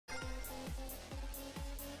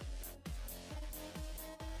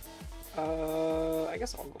I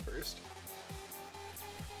guess I'll go first.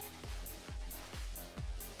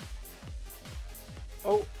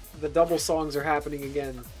 Oh, the double songs are happening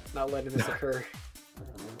again. Not letting this occur.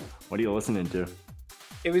 What are you listening to?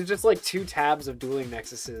 It was just like 2 tabs of Dueling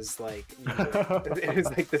Nexus's like music. It was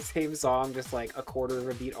like the same song, just like a quarter of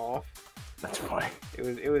a beat off. That's funny.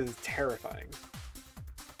 It was terrifying.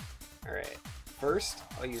 All right, first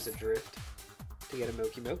I'll use a drift to get a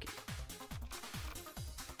Mokey.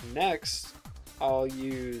 Next, I'll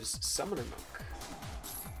use Summoner Monk.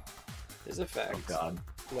 His effect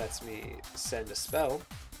lets me send a spell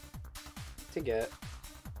to get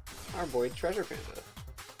our boy Treasure Panda.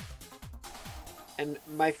 And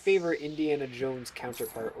my favorite Indiana Jones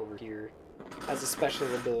counterpart over here has a special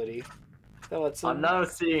ability that lets him... I'm now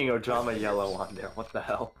seeing Ojama Yellow on there. What the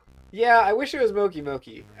hell? Yeah, I wish it was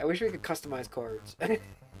Mokey. I wish we could customize cards.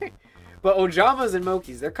 But Ojamas and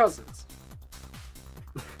Mokeys, they're cousins.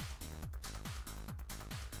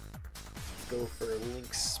 Go for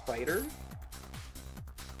Link Spider.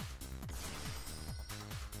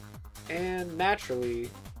 And naturally,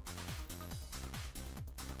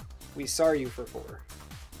 we Saryu for 4.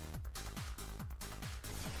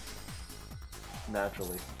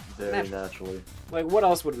 Naturally. Very naturally. Like, what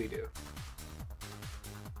else would we do?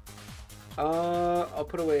 I'll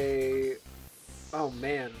put away... Oh,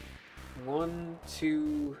 man. 1,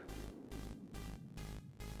 2...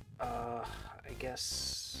 I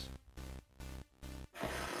guess...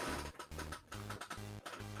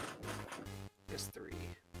 Guess 3.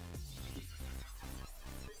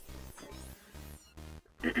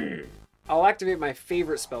 I'll activate my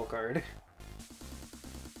favorite spell card.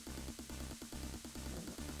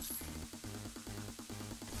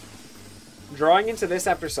 Drawing into this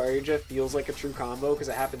after Saryuja feels like a true combo because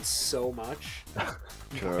it happens so much.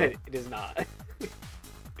 True. But it is not.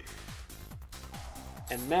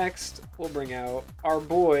 And next, we'll bring out our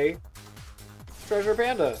boy, Treasure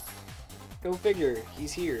Panda. Go figure,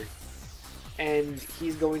 he's here. And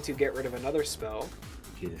he's going to get rid of another spell.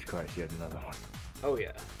 Jesus Christ, you had another one. Oh,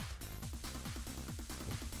 yeah.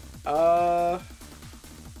 One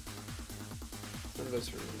of those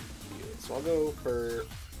for you. So I'll go for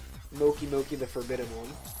Mokey the Forbidden One.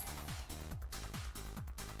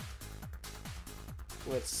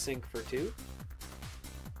 Let's sync for 2.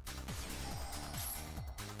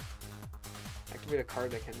 Activate a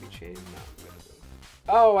card that can be chained. No, I'm gonna do.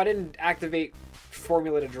 Oh, I didn't activate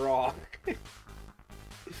Formula to draw.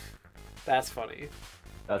 That's funny.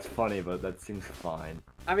 That's funny, but that seems fine.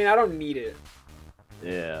 I mean, I don't need it.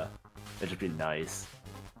 Yeah. It'd just be nice.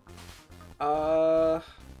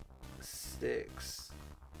 6.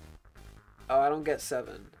 Oh, I don't get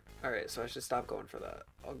 7. Alright, so I should stop going for that.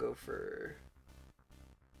 I'll go for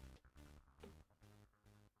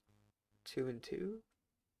 2 and 2?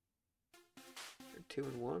 Or 2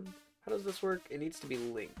 and 1? How does this work? It needs to be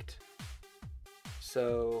linked.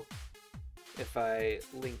 So, if I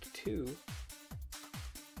link 2...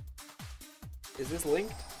 Is this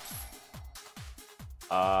linked?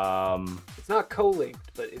 It's not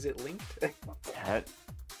co-linked, but is it linked?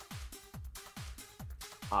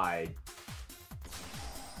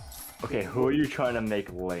 Okay, who are you trying to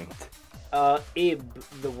make linked? Ib,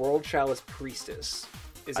 the World Chalice Priestess.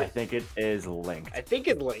 Is it? I think it is linked. I think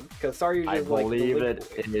it's linked because sorry, I like believe the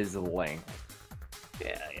it is linked.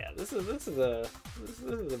 Yeah. This is a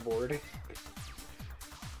board.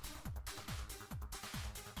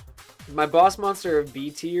 My boss monster of B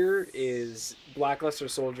tier is Blackluster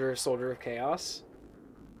Soldier, Soldier of Chaos.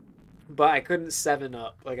 But I couldn't 7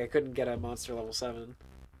 up. Like, I couldn't get a monster level 7.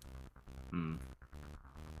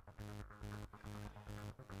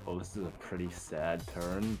 Well, this is a pretty sad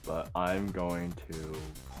turn, but I'm going to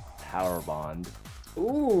Power Bond.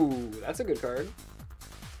 Ooh, that's a good card.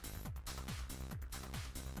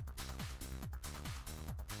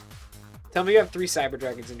 Tell me you have 3 Cyber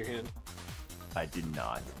Dragons in your hand. I do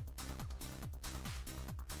not.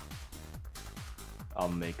 I'll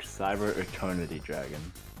make Cyber Eternity Dragon.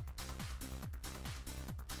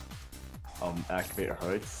 I'll activate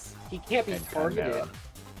Hertz. He can't be targeted. Chimera.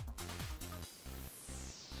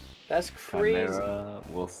 That's crazy. Chimera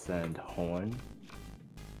will send Horn.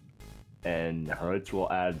 And Hertz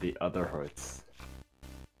will add the other Hertz.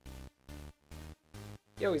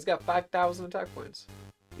 Yo, he's got 5,000 attack points.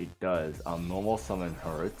 He does. I'll normal summon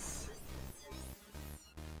Hertz.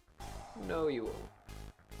 No, you won't.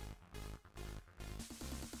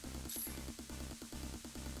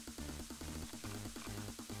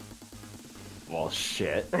 Well,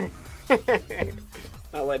 shit.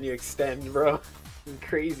 Not letting you extend, bro. You're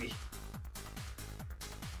crazy.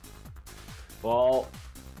 Well,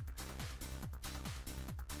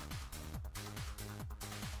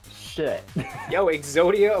 shit. Yo,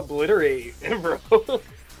 Exodia Obliterate, bro.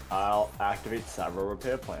 I'll activate Cyber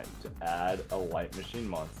Repair Plan to add a Light Machine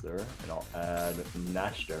monster, and I'll add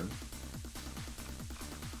Nashter.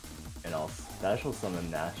 And I'll special summon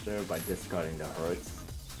Nashter by discarding the Hurts.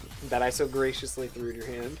 That I so graciously threw in your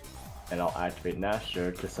hand. And I'll activate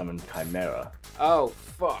Nashter to summon Chimera. Oh,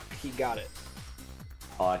 fuck. He got it.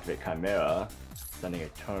 I'll activate Chimera, sending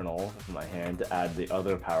Eternal from my hand to add the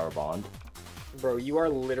other Power Bond. Bro, you are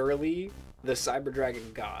literally the Cyber Dragon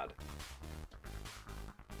god.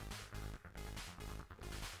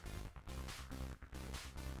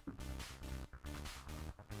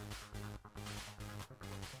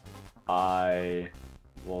 I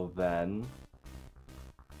will then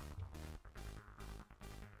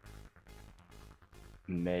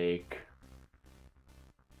make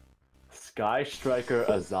Sky Striker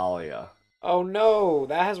Azalea. Oh no,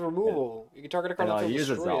 that has removal. You can target a card And I'll until use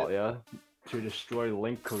destroy it. Azalea to destroy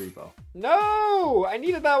Link Karibo. No! I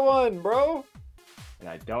needed that one, bro! And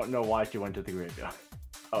I don't know why she went to the graveyard.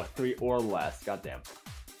 Oh, 3 or less. Goddamn.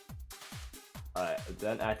 Alright,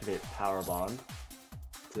 then activate Power Bond.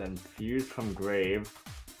 Then fuse from grave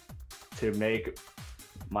to make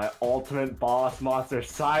my ultimate boss monster,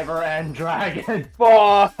 Cyber End Dragon.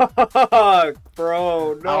 Fuck,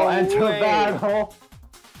 bro, no I'll enter way. battle.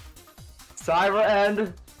 Cyber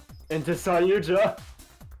End into Sayuja.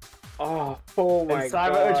 Oh my and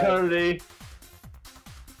Cyber god. Eternity.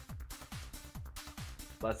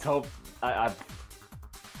 Let's hope I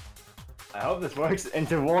hope this works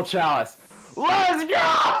into World Chalice. Let's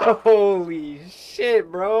go! Holy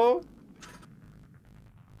shit, bro.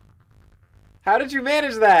 How did you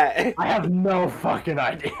manage that? I have no fucking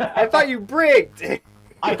idea. I thought you bricked.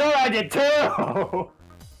 I thought I did too.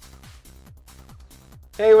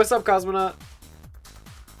 Hey, what's up, Cosmonaut?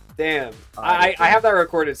 Damn. I have that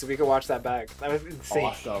recorded so we can watch that back. That was insane.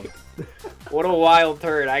 Awesome. What a wild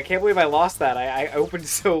turn. I can't believe I lost that. I opened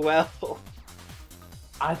so well.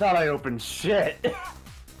 I thought I opened shit.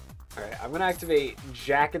 Alright, I'm gonna activate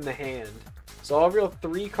Jack in the Hand. So I'll reveal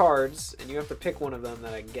 3 cards, and you have to pick one of them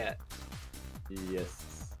that I get.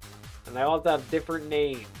 Yes. And they all have to have different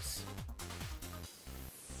names.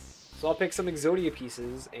 So I'll pick some Exodia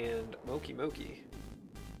pieces and Mokey.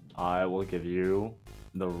 I will give you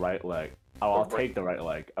the right leg. Oh, I'll take the right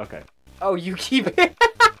leg. Okay. Oh, you keep it?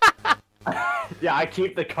 Yeah, I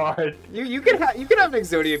keep the card. You can have an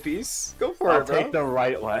Exodia piece. Go for I'll it, bro. take the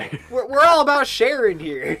right leg. We're all about sharing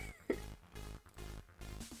here.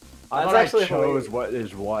 I thought I chose what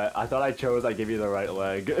is what. I thought I chose I give you the right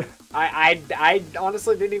leg. I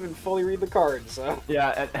honestly didn't even fully read the card, so.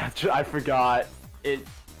 Yeah, and I forgot.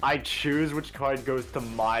 I choose which card goes to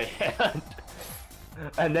my hand.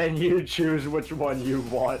 And then you choose which one you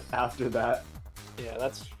want after that. Yeah,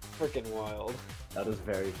 that's freaking wild. That is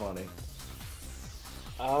very funny.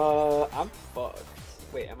 I'm fucked.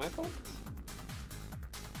 Wait, am I fucked?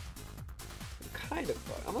 I'm kind of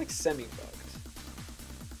fucked. I'm like semi-fucked.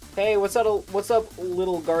 Hey, what's up,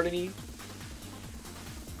 little Gardeny?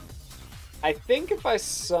 I think if I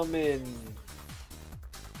summon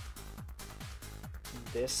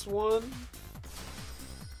this one,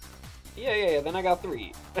 yeah, then I got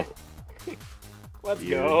 3. Let's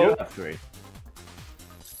go. You have 3.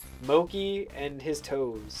 Mokey and his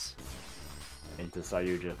toes. Into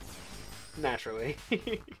Sayuja. Naturally.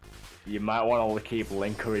 You might want to keep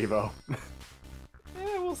Link Karibo.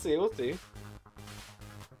 Yeah, we'll see.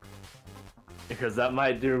 Because that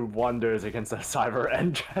might do wonders against a Cyber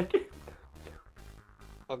End Dragon.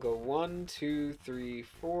 I'll go 1, 2, 3,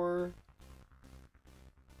 4.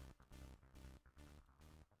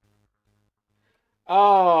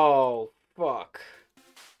 Oh, fuck.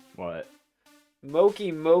 What?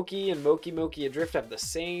 Mokey and Mokey Adrift have the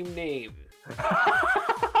same name.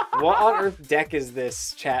 What on earth deck is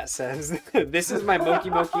this, chat says? This is my Mokey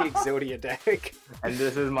Exodia deck. And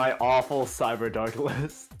this is my awful Cyberdark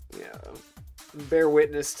list. Yeah. Bear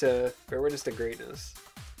witness to greatness.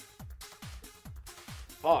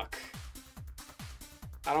 Fuck.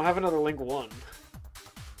 I don't have another Link 1.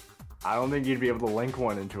 I don't think you'd be able to link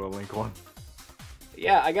one into a Link one.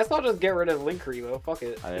 Yeah, I guess I'll just get rid of Link Remo. Fuck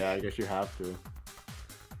it. Yeah, I guess you have to.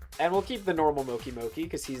 And we'll keep the normal Mokey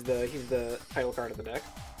because he's the title card of the deck.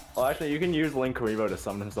 Well, actually, you can use Link Karibo to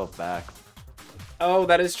summon himself back. Oh,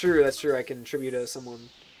 that is true. That's true. I can tribute to someone.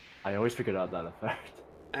 I always figured out that effect.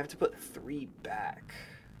 I have to put 3 back.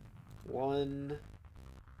 1,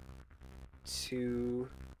 2,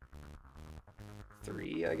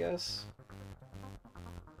 3, I guess.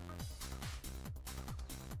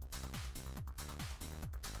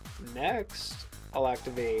 Next, I'll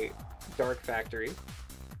activate Dark Factory.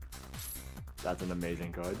 That's an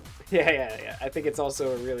amazing card. Yeah. I think it's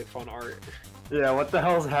also a really fun art. Yeah, what the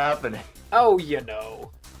hell's happening? Oh, you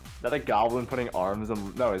know. Is that a goblin putting arms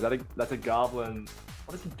on? No, that's a goblin.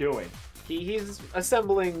 What is he doing? He's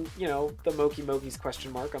assembling, you know, the Mokey's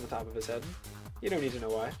question mark on the top of his head. You don't need to know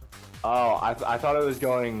why. Oh, I thought it was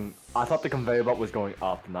going. I thought the conveyor belt was going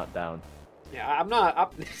up, not down. Yeah, I'm not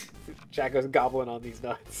up. Jacko's gobbling on these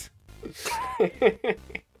nuts.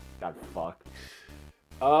 God fuck.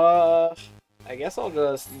 I guess I'll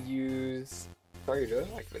just use. Sorry, Joe.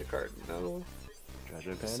 Activate a card. No.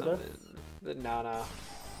 Treasure Panda? Summon the Nana.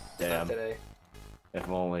 Damn. Not today. If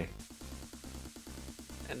only.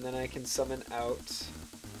 And then I can summon out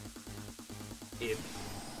Ib.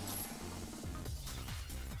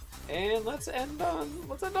 And let's end on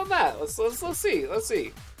that. Let's see.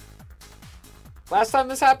 Last time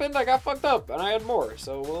this happened, I got fucked up and I had more,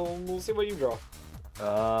 so we'll see what you draw.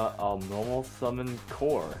 I'll normal summon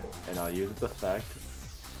Core, and I'll use its effect.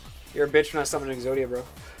 You're a bitch for not summoning Exodia, bro.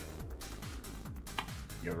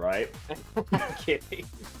 You're right. I'm kidding.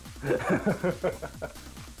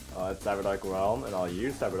 It's Cyberdark Realm, and I'll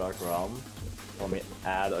use Cyberdark Realm. Let me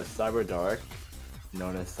add a Cyberdark,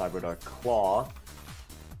 known as Cyberdark Claw.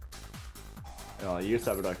 And I'll use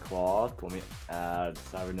Cyberdark Claw. Let me add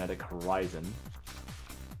Cybernetic Horizon.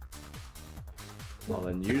 I'll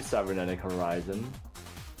then use Cybernetic Horizon,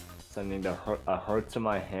 sending a hurt to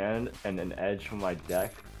my hand and an edge from my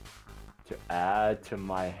deck to add to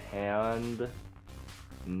my hand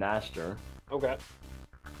Naster. Okay.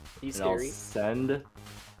 He's and scary.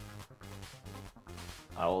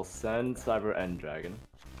 I will send Cyber End Dragon.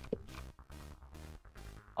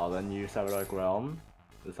 I'll then use Cyberdark Realm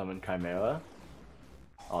to summon Chimera.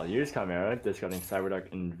 I'll use Chimera, discarding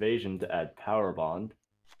Cyberdark Invasion to add Power Bond.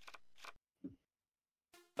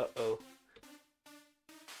 Uh-oh.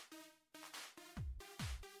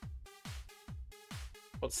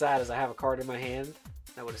 What's sad is I have a card in my hand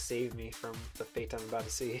that would have saved me from the fate I'm about to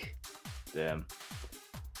see. Damn.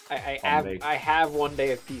 I have 1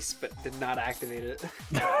 day of peace, but did not activate it.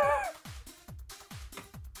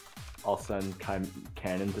 I'll send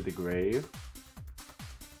Cannon to the grave.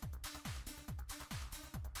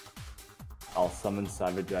 I'll summon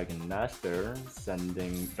Cyber Dragon Naster,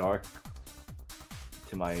 sending Dark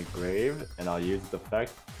to my grave, and I'll use the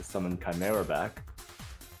effect to summon Chimera back.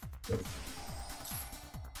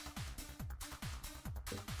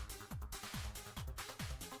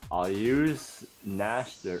 I'll use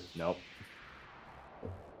Naster. Nope.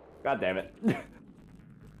 God damn it.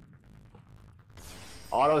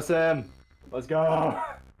 Auto Sim! Let's go!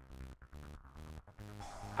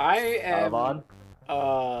 I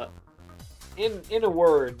am in a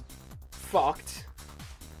word, fucked.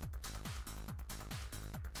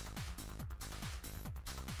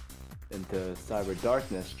 Into Cyber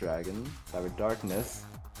Darkness Dragon. Cyber Darkness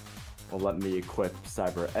will let me equip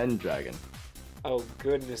Cyber End Dragon. Oh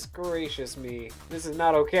goodness gracious me. This is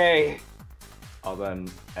not okay. I'll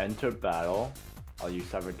then enter battle. I'll use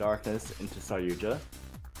Cyber Darkness into Saryuja.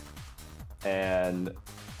 And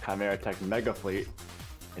Chimera Tech Mega Fleet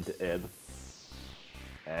into Ib.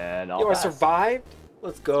 And I'll I survived?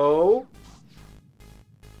 Let's go.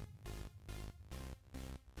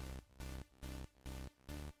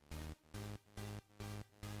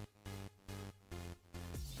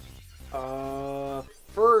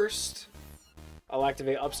 First, I'll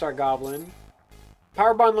activate Upstart Goblin.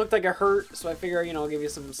 Power Bond looked like it hurt, so I figure, you know, I'll give you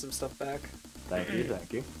some stuff back. Thank you,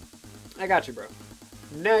 thank you. I got you, bro.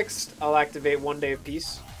 Next, I'll activate 1 Day of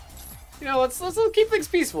Peace. You know, let's keep things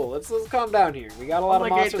peaceful. Let's calm down here. We got a lot of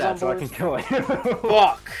monsters on board. So I can kill it.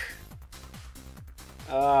 Fuck.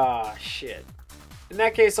 Ah, shit. In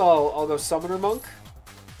that case, I'll go Summoner Monk.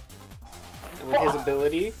 And with his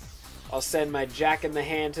ability, I'll send my Jack in the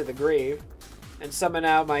Hand to the grave and summon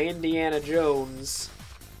out my Indiana Jones.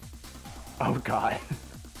 Oh god.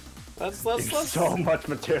 Let's so much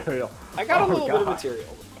material. I got a little bit of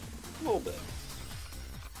material. A little bit.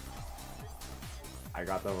 I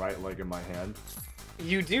got the right leg in my hand.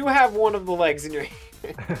 You do have one of the legs in your hand.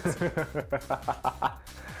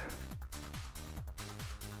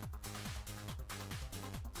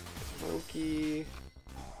 Mokey.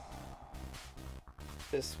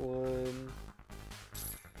 This one.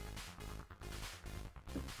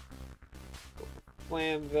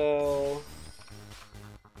 Flamvell.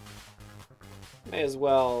 May as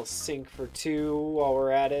well sync for 2 while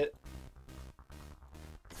we're at it.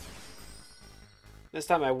 This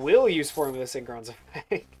time I will use Formula Synchron's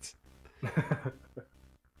effect.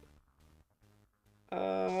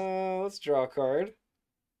 Let's draw a card.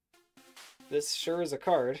 This sure is a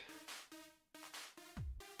card.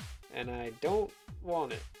 And I don't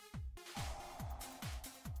want it.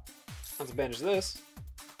 Let's banish this.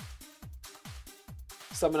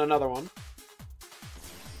 Summon another one.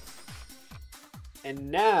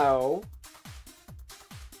 And now...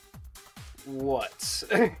 what?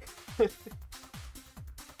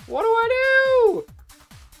 What do I do?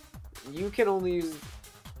 You can only use...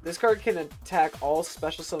 This card can attack all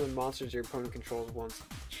special summon monsters your opponent controls once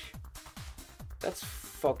each. That's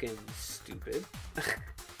fucking stupid.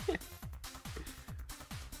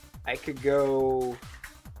 I could go...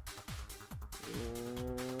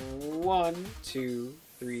 1, 2,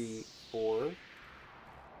 3, 4.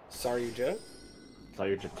 Saryuja.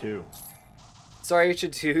 Saryuja 2.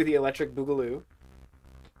 Saryuja 2, the Electric Boogaloo.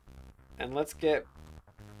 And let's get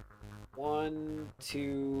 1,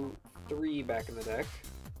 2, 3 back in the deck.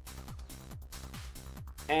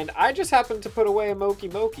 And I just happened to put away a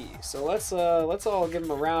Mokey, so let's all give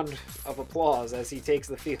him a round of applause as he takes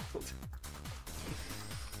the field.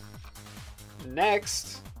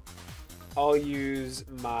 Next, I'll use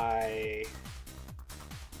my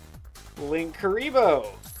Link Karibo.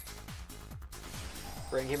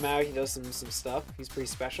 Bring him out. He does some stuff. He's pretty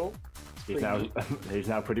special. He's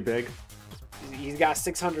now pretty big. He's got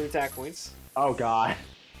 600 attack points. Oh god.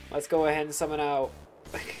 Let's go ahead and summon out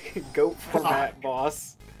Goat Format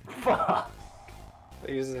Boss. Fuck.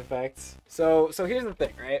 Use his effects. So here's the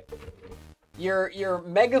thing, right? Your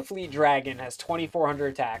Mega Fleet Dragon has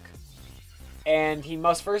 2,400 attack, and he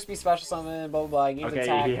must first be special summoned. Blah blah blah. Gains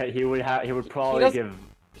attack. He would probably give.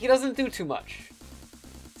 He doesn't do too much.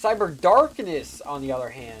 Cyberdarkness, on the other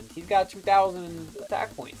hand, he's got 2,000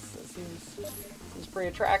 attack points. That seems pretty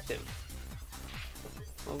attractive.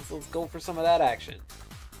 Let's go for some of that action.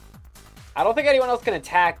 I don't think anyone else can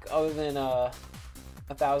attack other than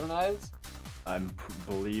 1,000 Eyes. I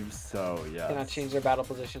believe so, yeah. Cannot change their battle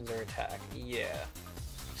positions or attack. Yeah.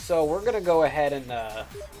 So we're gonna go ahead and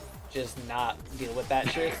just not deal with that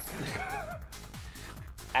shit.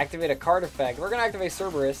 Activate a card effect. We're gonna activate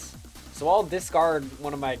Cerberus. So I'll discard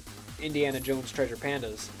one of my Indiana Jones Treasure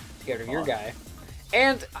Pandas to get rid of your guy.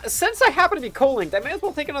 And since I happen to be co-linked, I may as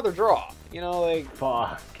well take another draw. You know, like...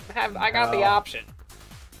 Fuck. I got the option.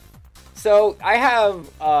 So I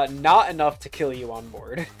have not enough to kill you on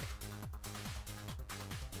board.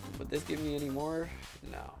 Would this give me any more?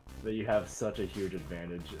 No. But you have such a huge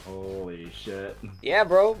advantage. Holy shit. Yeah,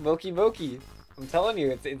 bro. Mokey. I'm telling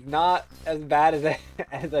you, it's not as bad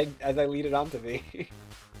as I lead it on to be.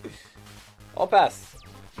 I'll pass.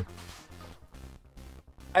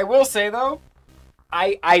 I will say though,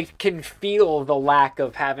 I can feel the lack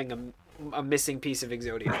of having a missing piece of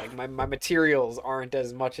Exodia. Like my materials aren't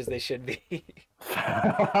as much as they should be.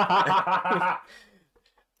 Alright,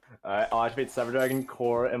 I'll activate Cyber Dragon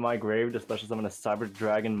Core in my grave to special summon a Cyber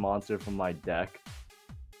Dragon monster from my deck.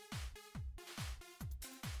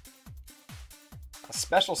 A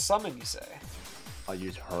special summon, you say? I'll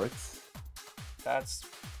use Hertz. That's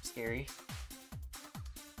scary.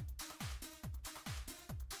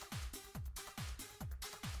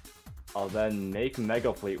 I'll then make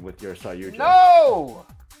Mega Fleet with your Saryuja. No!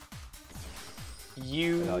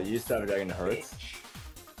 You. And I'll use Cyber Dragon Hertz.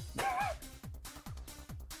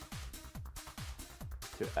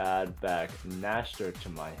 To add back Nashter to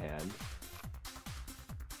my hand.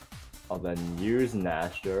 I'll then use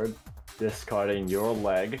Nashter, discarding your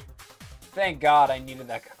leg. Thank God I needed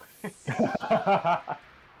that card.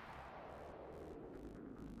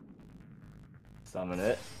 Summon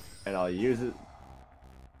it, and I'll use it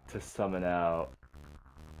to summon out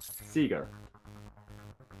Seeger.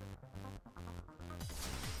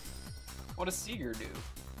 What does Seeger do?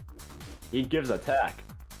 He gives attack.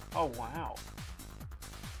 Oh, wow.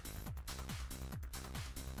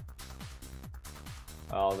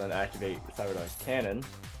 I'll then activate Cyberdark Cannon.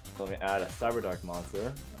 So let me add a Cyberdark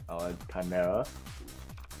monster. I'll add Chimera.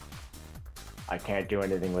 I can't do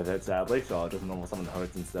anything with it, sadly, so I'll just normal summon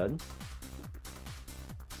Hertz instead.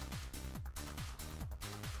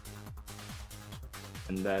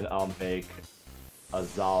 And then I'll make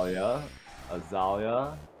Azalea.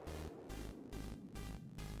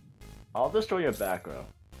 I'll destroy your back row.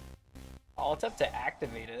 I'll attempt to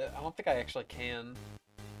activate it. I don't think I actually can.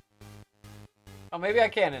 Oh, maybe I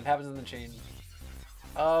can. It happens in the chain.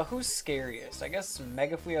 Who's scariest? I guess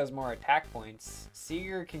Mega Flea has more attack points.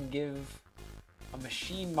 Seeger can give a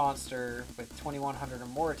machine monster with 2,100 or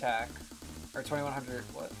more attack. Or 2,100,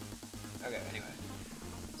 what? Okay, anyway.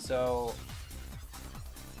 So...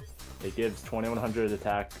 It gives 2,100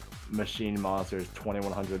 attack machine monsters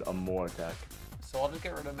 2,100 or more attack. So I'll just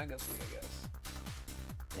get rid of Mega Flea, I guess.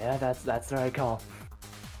 Yeah, that's the right call.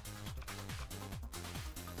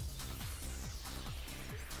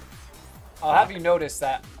 I'll have you notice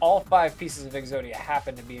that all 5 pieces of Exodia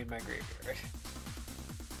happen to be in my graveyard.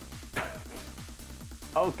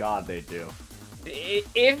 Oh god, they do.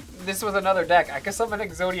 If this was another deck, I could summon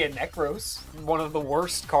Exodia Necros, one of the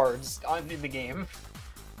worst cards in the game.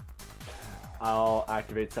 I'll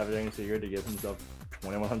activate Cyberdark Seeker to give himself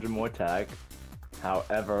 2100 more attack.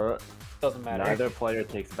 However, doesn't matter. Neither player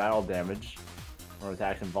takes battle damage or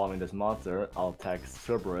attacks involving this monster. I'll attack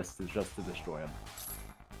Cerberus just to destroy him.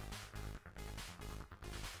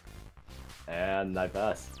 And I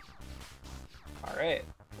pass. Alright,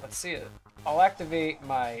 let's see it. I'll activate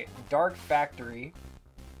my Dark Factory.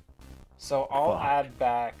 So I'll add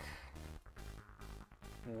back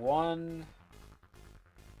 1.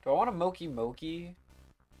 Do I want a Mokey?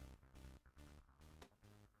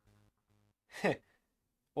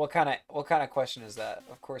 What kind of question is that?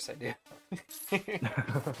 Of course I do.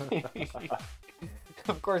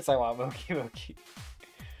 Of course I want Mokey.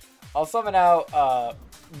 I'll summon out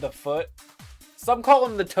the foot. Some call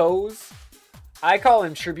him the toes. I call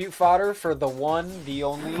him tribute fodder for the one, the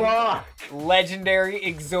only legendary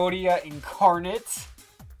Exodia incarnate.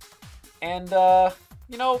 And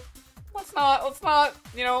you know, let's not,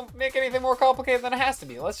 you know, make anything more complicated than it has to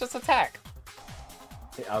be. Let's just attack.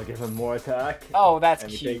 I'll give him more attack. Oh, that's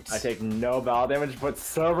cute. I take no battle damage, put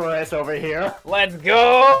Cerberus over here. Let's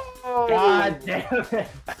go! God damn it.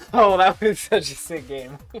 Oh, that was such a sick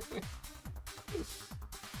game.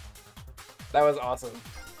 That was awesome.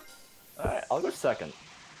 Alright, I'll go second.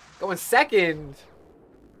 Going second?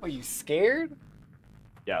 Are you scared?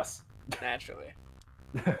 Yes. Naturally.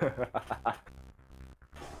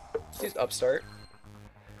 Use Upstart.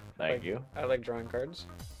 Thank you. I like drawing cards.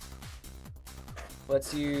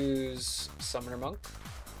 Let's use Summoner Monk.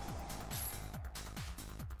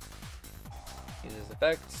 Use his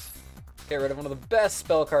effects. Get rid of one of the best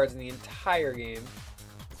spell cards in the entire game.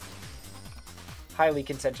 Highly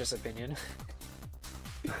contentious opinion.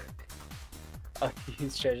 I'll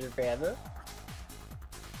use Treasure Panda.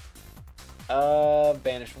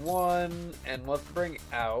 Banish 1, and let's bring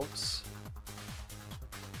out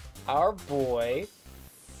our boy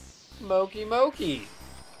Mokey.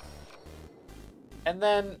 And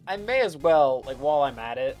then I may as well, like, while I'm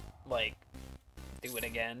at it, like, do it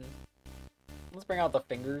again. Let's bring out the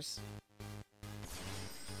fingers.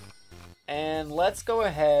 And let's go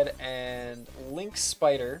ahead and link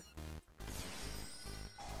Spider.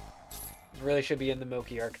 Really should be in the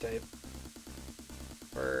Mokey archetype.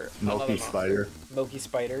 For Mokey Spider. Mokey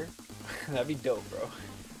Spider. That'd be dope, bro.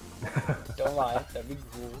 Don't lie. That'd be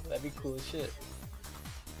cool. That'd be cool as shit.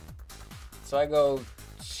 So I go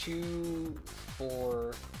 2,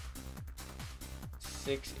 4,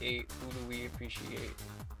 6, 8. Who do we appreciate?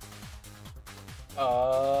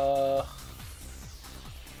 I'll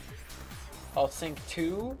sink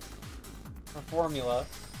 2 for Formula.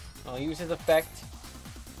 I'll use his effect.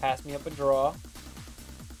 Pass me up a draw.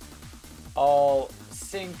 I'll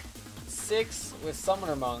sink 6 with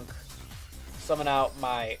Summoner Monk. Summon out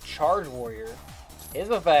my Charge Warrior. His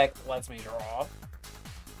effect lets me draw.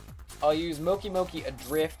 I'll use Mokey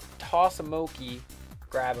Adrift, toss a Mokey,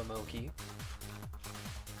 grab a Mokey.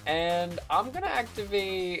 And I'm gonna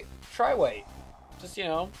activate Tri-White. Just, you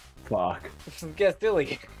know. Fuck. Get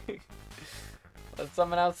silly. Let's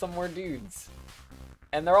summon out some more dudes.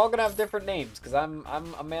 And they're all gonna have different names, because I'm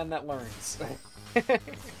a man that learns.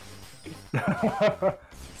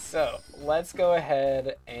 So, let's go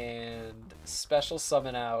ahead and special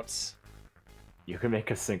summon out. You can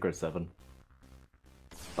make a Synchro 7.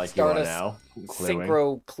 Like Start you are now.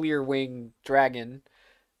 Synchro Clear Wing Dragon.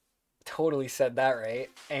 Totally said that right.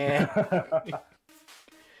 And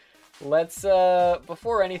let's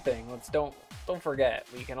before anything, don't forget,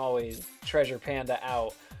 we can always Treasure Panda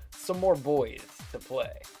out some more boys to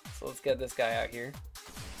play. So let's get this guy out here.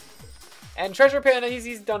 And Treasure Panda,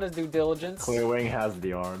 he's done his due diligence. Clearwing has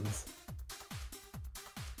the arms.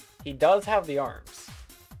 He does have the arms.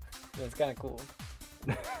 That's kind of cool.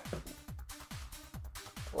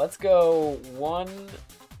 Let's go 1,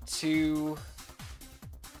 2,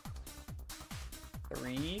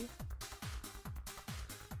 3.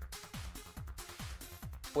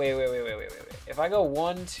 Wait. If I go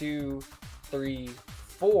 1, 2, 3,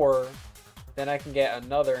 4, then I can get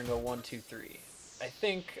another and go 1, 2, 3. I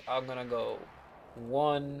think I'm gonna go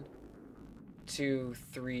 1, 2,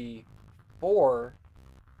 3, 4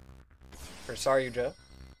 for Saryuja.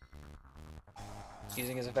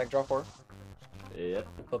 Using his effect, draw 4. Yep.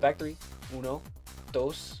 Put back 3. 1,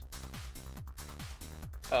 2.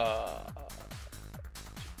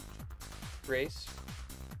 Race.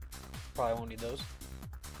 Probably won't need those.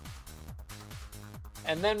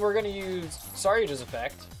 And then we're gonna use Saryuja's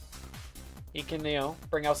effect. He can, you know,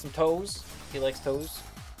 bring out some toes. He likes toes.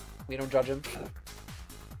 We don't judge him.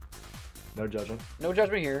 No judging. No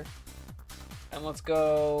judgment here. And let's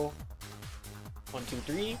go 1, 2,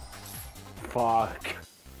 3. Fuck.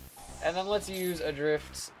 And then let's use a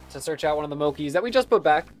drift to search out one of the Mokeys that we just put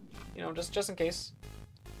back. You know, just in case.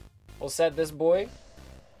 We'll set this boy.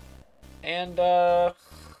 And, do I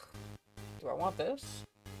want this?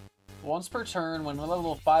 Once per turn, when a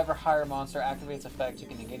level 5 or higher monster activates effect, you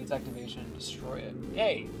can negate its activation and destroy it.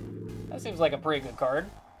 Hey, that seems like a pretty good card.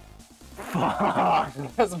 Fuck.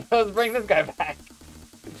 Let's bring this guy back.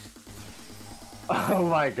 Oh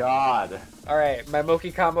my god. Alright, my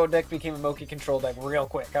Mokey combo deck became a Mokey control deck real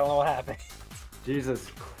quick. I don't know what happened. Jesus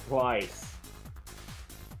Christ.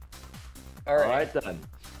 Alright then.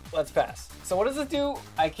 Let's pass. So what does this do?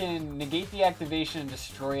 I can negate the activation and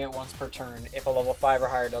destroy it once per turn if a level 5 or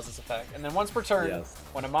higher does this effect. And then once per turn,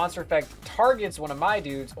 when a monster effect targets one of my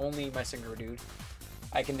dudes, only my Synchro dude,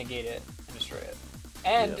 I can negate it and destroy it.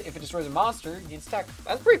 And if it destroys a monster, it gains attack.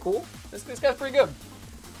 That's pretty cool. This guy's pretty good.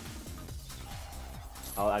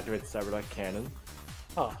 I'll activate the Cyberdark cannon.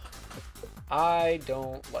 Huh. I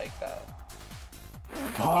don't like that.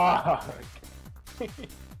 Fuck.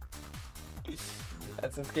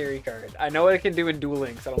 That's a scary card. I know what it can do in Duel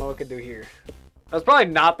Links. I don't know what it can do here. That's probably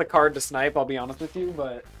not the card to snipe, I'll be honest with you,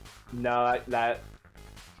 but... No, that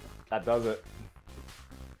does it.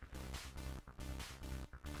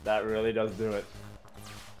 That really does do it.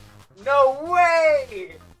 No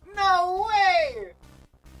way! No way!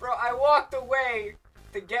 Bro, I walked away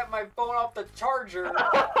to get my phone off the charger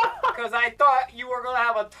because I thought you were going to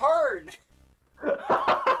have a turn.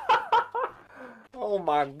 Oh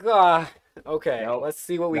my god. Okay, let's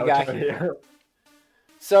see what we got here.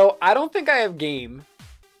 So, I don't think I have game.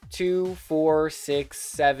 2, 4, 6,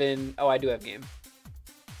 7. Oh, I do have game.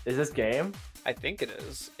 Is this game? I think it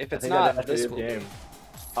is. If it's not, this will game. Be.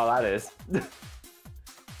 Oh, that is. Here.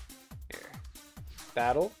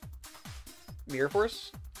 Battle. Mirror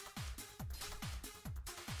Force.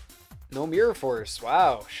 No Mirror Force.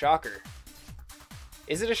 Wow, shocker.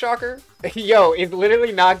 Is it a shocker? Yo, it's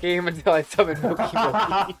literally not game until I summon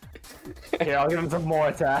Mokey. Here, I'll give him some more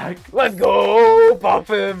attack. Let's go! Bump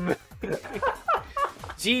him!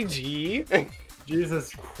 GG.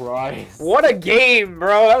 Jesus Christ. What a game,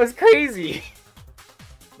 bro. That was crazy.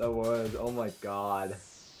 That was. Oh my god.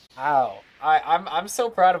 Wow. I'm so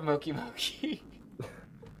proud of Mokey.